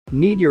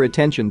need your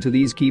attention to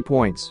these key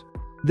points.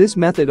 This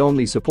method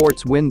only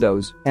supports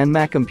Windows and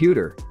Mac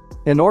computer.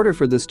 In order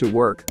for this to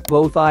work,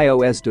 both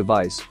iOS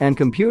device and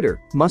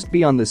computer must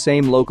be on the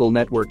same local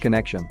network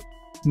connection.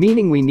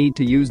 Meaning we need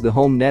to use the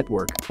home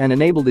network and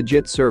enable the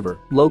JIT server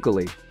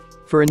locally.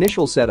 For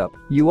initial setup,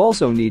 you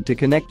also need to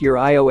connect your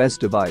iOS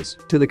device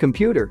to the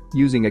computer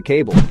using a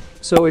cable.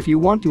 So if you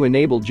want to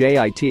enable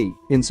JIT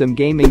in some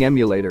gaming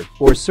emulator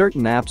or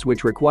certain apps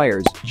which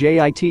requires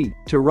JIT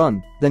to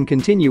run, then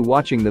continue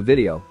watching the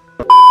video.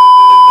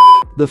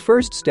 The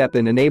first step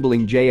in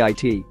enabling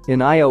JIT in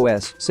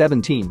iOS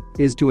 17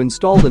 is to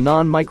install the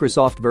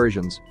non-Microsoft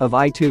versions of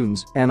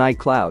iTunes and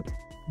iCloud.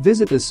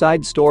 Visit the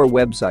Sidestore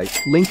website,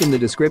 link in the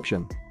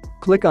description.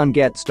 Click on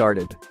Get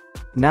Started.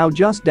 Now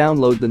just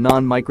download the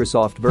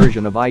non-Microsoft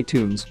version of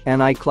iTunes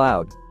and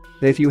iCloud.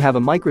 If you have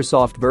a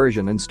Microsoft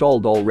version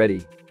installed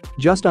already,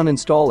 just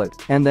uninstall it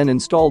and then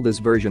install this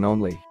version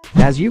only.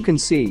 As you can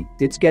see,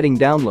 it's getting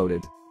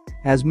downloaded.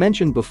 As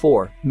mentioned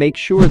before, make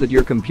sure that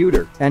your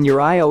computer and your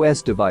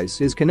iOS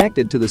device is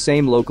connected to the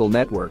same local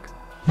network.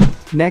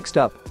 Next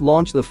up,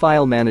 launch the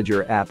File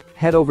Manager app,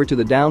 head over to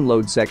the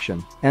Download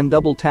section and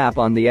double tap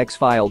on the X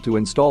file to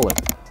install it.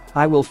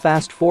 I will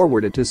fast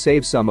forward it to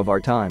save some of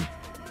our time.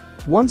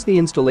 Once the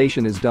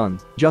installation is done,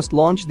 just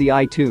launch the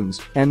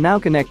iTunes and now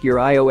connect your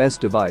iOS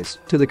device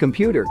to the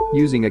computer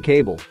using a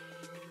cable.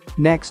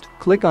 Next,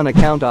 click on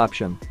Account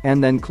option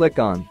and then click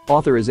on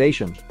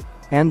Authorization.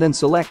 And then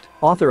select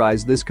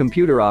Authorize this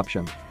computer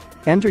option.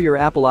 Enter your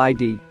Apple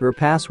ID or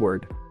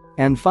password.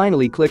 And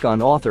finally click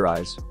on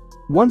Authorize.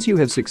 Once you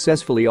have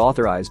successfully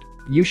authorized,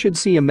 you should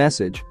see a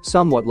message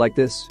somewhat like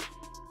this.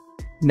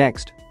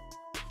 Next,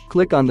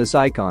 click on this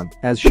icon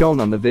as shown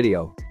on the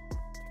video.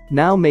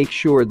 Now make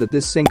sure that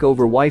this sync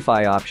over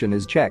Wi-Fi option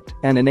is checked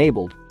and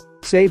enabled.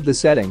 Save the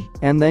setting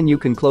and then you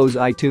can close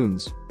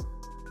iTunes.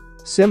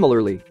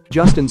 Similarly,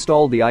 just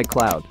install the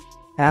iCloud.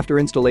 After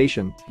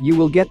installation, you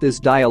will get this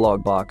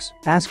dialog box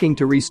asking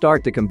to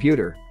restart the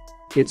computer.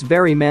 It's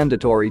very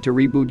mandatory to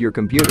reboot your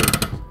computer.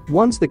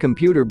 Once the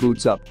computer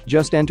boots up,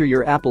 just enter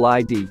your Apple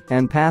ID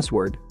and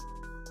password.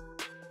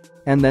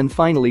 And then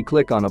finally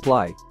click on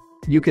Apply.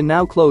 You can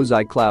now close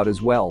iCloud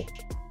as well.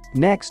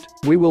 Next,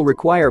 we will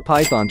require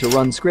Python to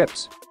run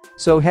scripts.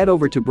 So head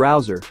over to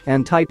browser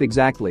and type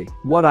exactly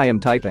what I am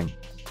typing.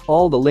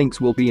 All the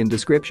links will be in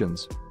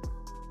descriptions.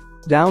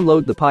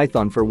 Download the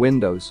Python for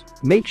Windows.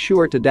 Make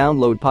sure to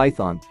download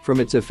Python from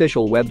its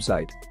official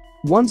website.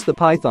 Once the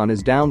Python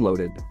is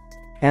downloaded,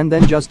 and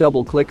then just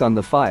double-click on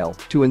the file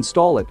to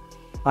install it.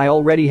 I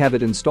already have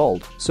it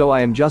installed, so I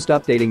am just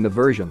updating the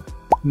version.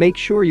 Make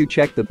sure you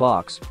check the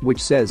box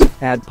which says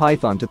Add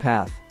Python to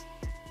Path.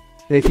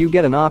 If you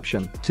get an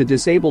option to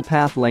disable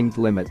path length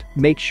limit,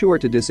 make sure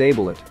to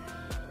disable it.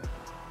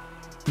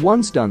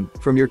 Once done,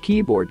 from your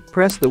keyboard,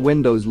 press the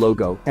Windows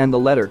logo and the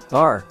letter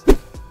R.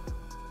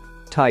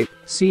 Type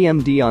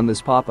CMD on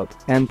this pop-up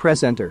and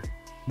press enter.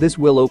 This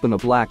will open a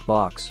black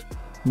box.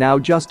 Now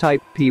just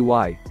type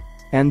PY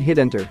and hit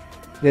enter.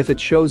 If it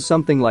shows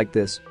something like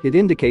this, it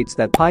indicates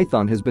that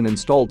Python has been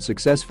installed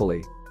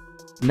successfully.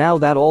 Now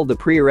that all the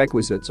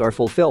prerequisites are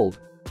fulfilled.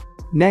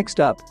 Next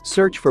up,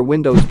 search for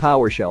Windows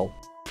PowerShell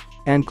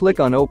and click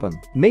on Open.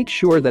 Make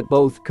sure that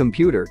both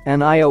computer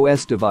and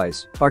iOS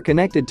device are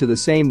connected to the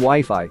same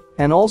Wi-Fi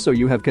and also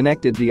you have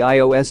connected the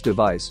iOS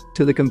device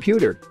to the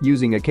computer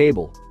using a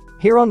cable.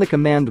 Here on the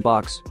command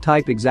box,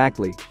 type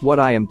exactly what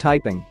I am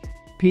typing.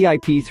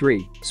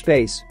 pip3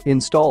 space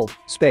install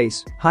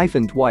space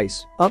hyphen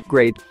twice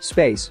upgrade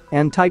space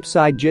and type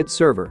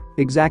SideJITserver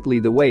exactly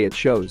the way it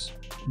shows.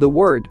 The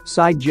word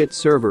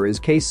SideJITserver is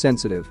case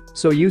sensitive,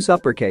 so use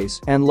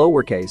uppercase and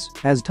lowercase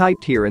as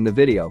typed here in the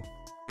video.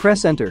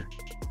 Press enter.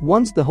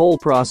 Once the whole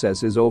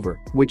process is over,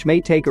 which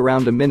may take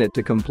around a minute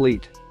to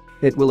complete,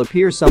 it will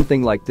appear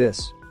something like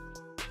this.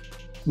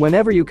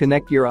 Whenever you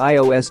connect your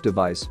iOS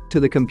device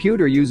to the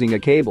computer using a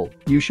cable,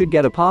 you should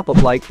get a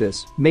pop-up like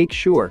this. Make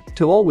sure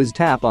to always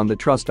tap on the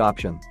Trust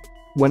option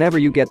whenever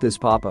you get this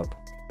pop-up.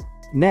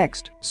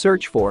 Next,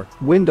 search for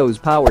Windows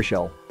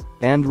PowerShell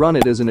and run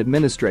it as an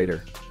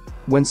administrator.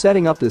 When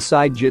setting up the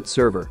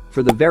SideJITserver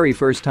for the very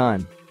first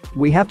time,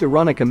 we have to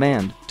run a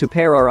command to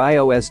pair our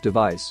iOS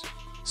device.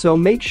 So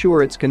make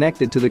sure it's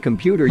connected to the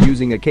computer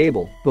using a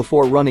cable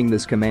before running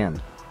this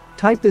command.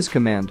 Type this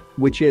command,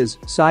 which is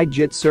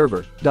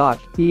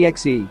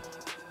sidejitserver.exe.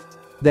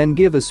 Then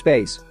give a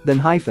space, then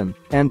hyphen,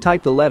 and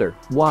type the letter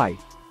Y.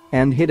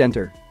 And hit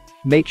enter.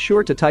 Make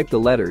sure to type the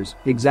letters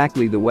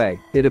exactly the way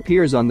it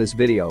appears on this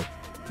video.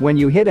 When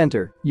you hit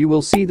enter, you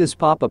will see this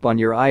pop up on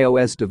your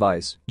iOS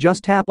device.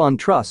 Just tap on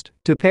Trust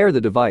to pair the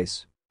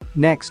device.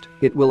 Next,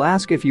 it will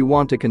ask if you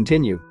want to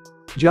continue.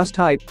 Just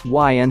type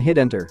Y and hit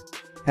enter.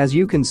 As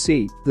you can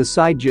see, the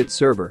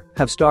SideJITserver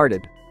have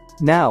started.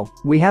 Now,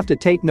 we have to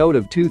take note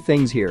of two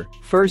things here.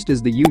 First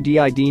is the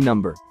UDID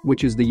number,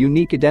 which is the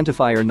unique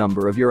identifier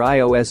number of your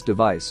iOS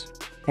device.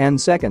 And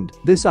second,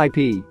 this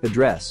IP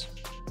address.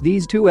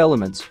 These two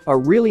elements are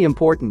really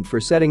important for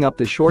setting up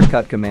the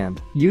shortcut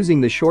command using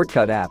the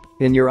shortcut app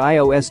in your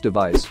iOS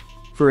device.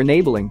 for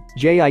enabling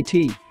JIT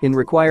in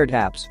required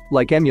apps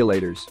like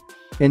emulators.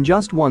 In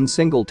just one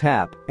single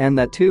tap, and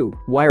that too,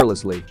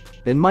 wirelessly.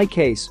 In my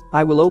case,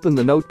 I will open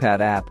the Notepad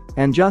app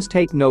and just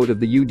take note of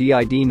the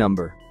UDID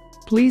number.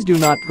 Please do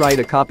not write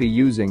a copy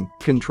using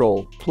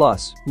Ctrl+C,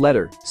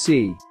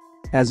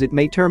 as it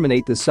may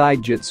terminate the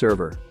SideJIT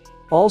server.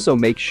 Also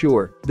make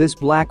sure this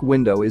black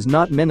window is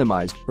not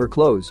minimized or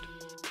closed.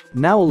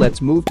 Now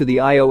let's move to the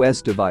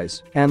iOS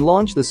device and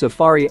launch the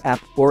Safari app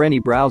or any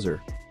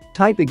browser.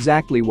 Type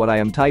exactly what I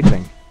am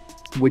typing,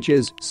 which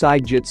is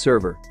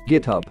SideJITserver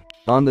Github,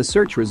 on the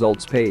search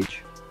results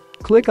page.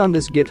 Click on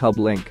this GitHub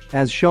link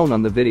as shown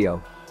on the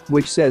video,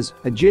 which says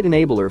a JIT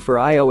enabler for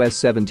iOS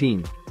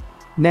 17.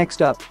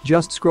 Next up,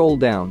 just scroll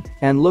down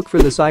and look for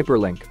this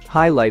hyperlink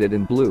highlighted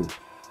in blue.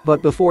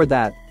 But before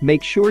that,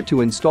 make sure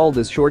to install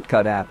this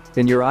shortcut app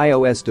in your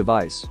iOS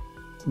device.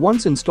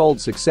 Once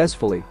installed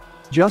successfully,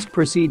 just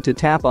proceed to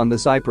tap on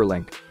this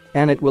hyperlink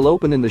and it will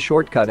open in the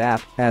shortcut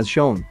app as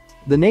shown.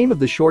 The name of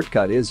the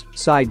shortcut is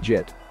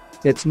SideJIT.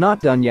 It's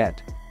not done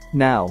yet.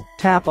 Now,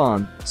 tap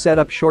on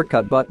Setup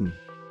Shortcut button.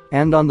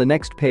 And on the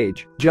next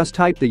page, just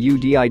type the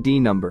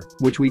UDID number,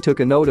 which we took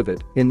a note of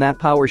it, in that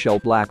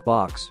PowerShell black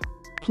box.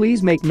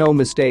 Please make no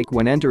mistake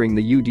when entering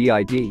the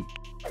UDID.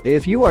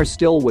 If you are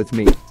still with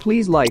me,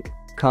 please like,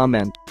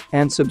 comment,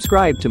 and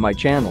subscribe to my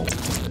channel.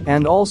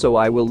 And also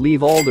I will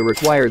leave all the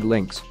required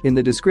links in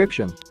the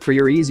description for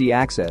your easy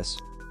access.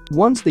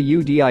 Once the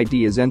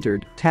UDID is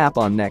entered, tap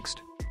on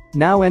Next.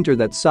 Now enter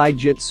that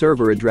SideJIT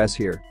server address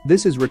here.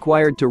 This is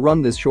required to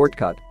run this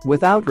shortcut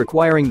without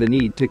requiring the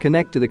need to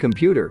connect to the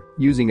computer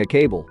using a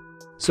cable.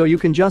 So you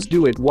can just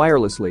do it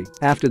wirelessly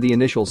after the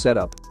initial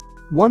setup.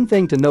 One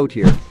thing to note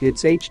here,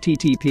 it's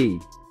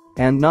HTTP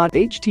and not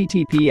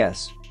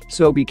HTTPS,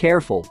 so be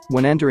careful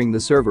when entering the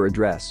server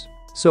address.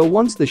 So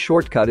once the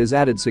shortcut is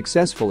added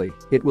successfully,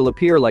 it will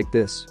appear like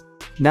this.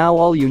 Now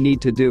all you need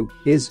to do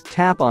is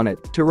tap on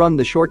it to run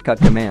the shortcut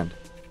command.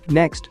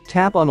 Next,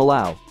 tap on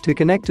Allow to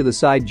connect to the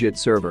SideJIT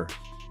server.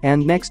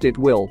 And next it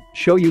will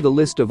show you the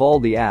list of all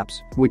the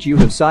apps which you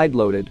have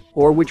sideloaded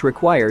or which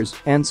requires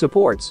and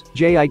supports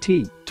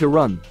JIT to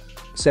run.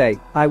 Say,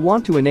 I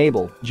want to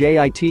enable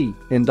JIT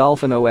in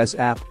Dolphin OS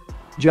app.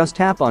 Just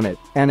tap on it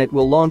and it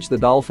will launch the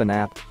Dolphin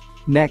app.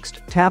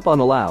 Next, tap on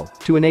Allow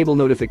to enable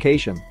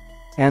notification.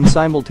 And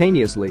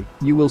simultaneously,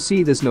 you will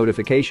see this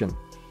notification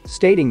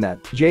stating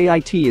that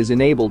JIT is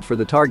enabled for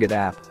the target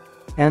app.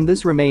 And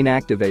this remain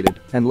activated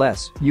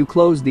unless you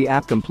close the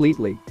app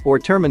completely or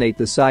terminate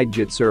the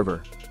SideJIT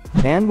server.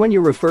 And when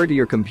you refer to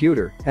your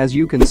computer, as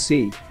you can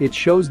see, it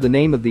shows the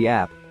name of the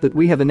app that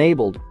we have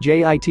enabled,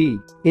 JIT,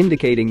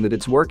 indicating that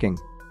it's working.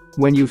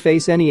 When you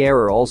face any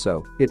error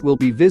also, it will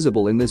be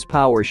visible in this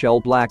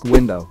PowerShell black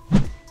window.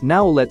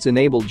 Now let's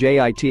enable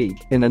JIT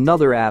in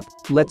another app.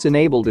 Let's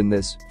enable in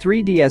this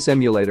 3DS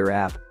emulator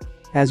app.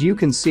 As you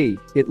can see,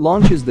 it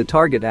launches the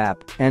target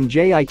app and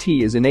JIT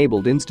is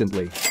enabled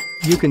instantly.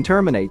 You can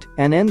terminate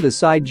and end the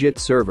SideJIT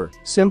server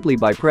simply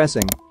by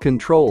pressing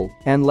Ctrl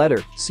and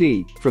letter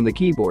C from the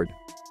keyboard.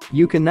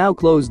 You can now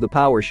close the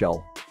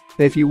PowerShell.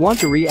 If you want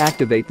to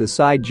reactivate the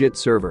SideJIT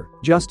server,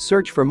 just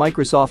search for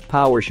Microsoft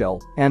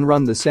PowerShell and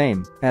run the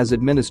same as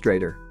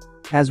administrator.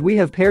 As we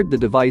have paired the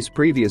device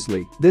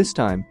previously, this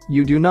time,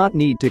 you do not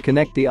need to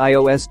connect the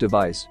iOS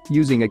device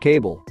using a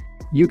cable.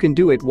 You can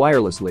do it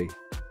wirelessly.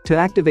 To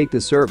activate the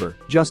server,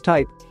 just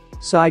type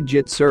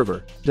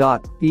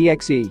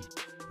SideJITserver.exe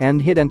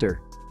and hit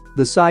enter.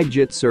 The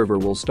SideJIT server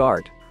will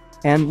start.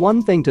 And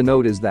one thing to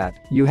note is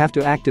that you have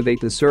to activate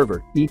the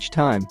server each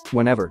time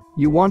whenever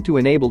you want to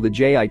enable the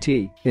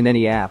JIT in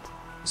any app.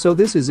 So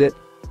this is it.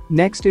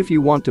 Next, if you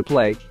want to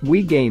play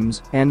Wii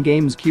games and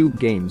GameCube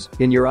games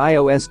in your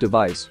iOS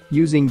device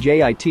using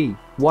JIT,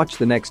 watch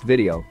the next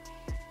video.